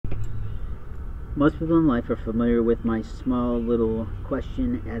Most people in life are familiar with my small little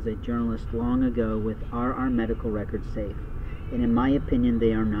question as a journalist long ago with are our medical records safe? And in my opinion,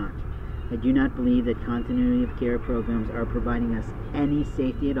 they are not. I do not believe that continuity of care programs are providing us any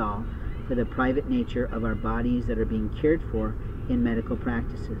safety at all for the private nature of our bodies that are being cared for in medical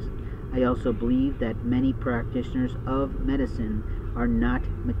practices. I also believe that many practitioners of medicine are not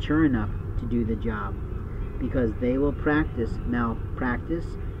mature enough to do the job because they will practice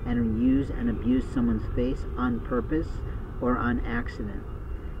malpractice and use and abuse someone's face on purpose or on accident.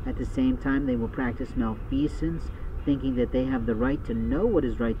 At the same time, they will practice malfeasance, thinking that they have the right to know what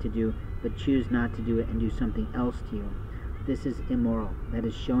is right to do, but choose not to do it and do something else to you. This is immoral. That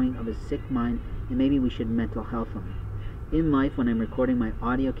is showing of a sick mind, and maybe we should mental health them. In life, when I'm recording my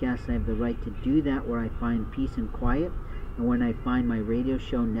audiocast, I have the right to do that where I find peace and quiet, and when I find my radio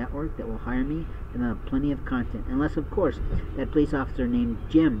show network that will hire me, then I'll have plenty of content. Unless, of course, that police officer named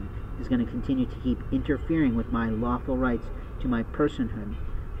Jim is going to continue to keep interfering with my lawful rights to my personhood,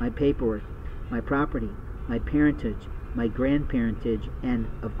 my paperwork, my property, my parentage, my grandparentage, and,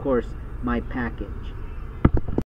 of course, my package.